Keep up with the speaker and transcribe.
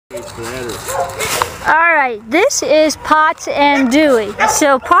Alright, this is Potts and Dewey.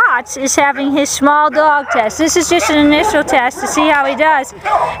 So Potts is having his small dog test. This is just an initial test to see how he does.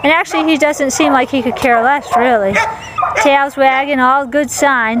 And actually he doesn't seem like he could care less, really. Tail's wagging, all good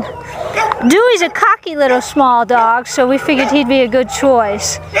sign. Dewey's a cocky little small dog, so we figured he'd be a good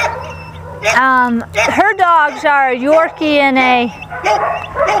choice. Her dogs are a Yorkie and a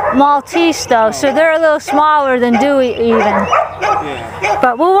Maltese though, so they're a little smaller than Dewey even.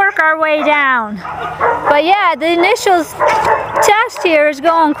 But we'll work our way down. But yeah, the initial test here is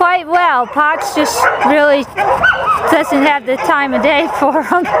going quite well. Potts just really doesn't have the time of day for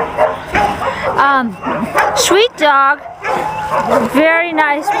him. Sweet dog, very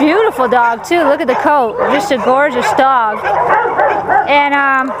nice, beautiful dog too. Look at the coat, just a gorgeous dog. And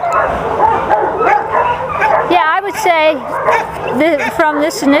yeah, I would say from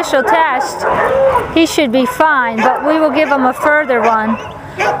this initial test, he should be fine, but we will give him a further one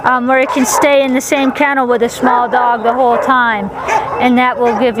where he can stay in the same kennel with a small dog the whole time, and that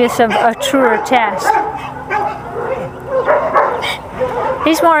will give us a truer test.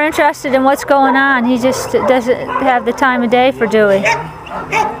 He's more interested in what's going on. He just doesn't have the time of day for Dewey.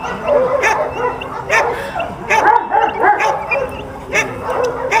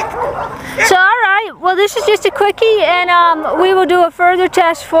 So alright, well this is just a quickie, and we will do a further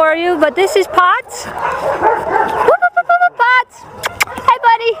test for you, but this is Potts. Potts! Hi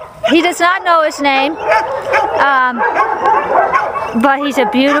buddy! He does not know his name, but he's a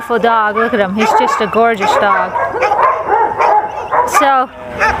beautiful dog. Look at him, he's just a gorgeous dog. So,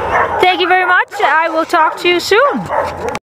 thank you very much. I will talk to you soon.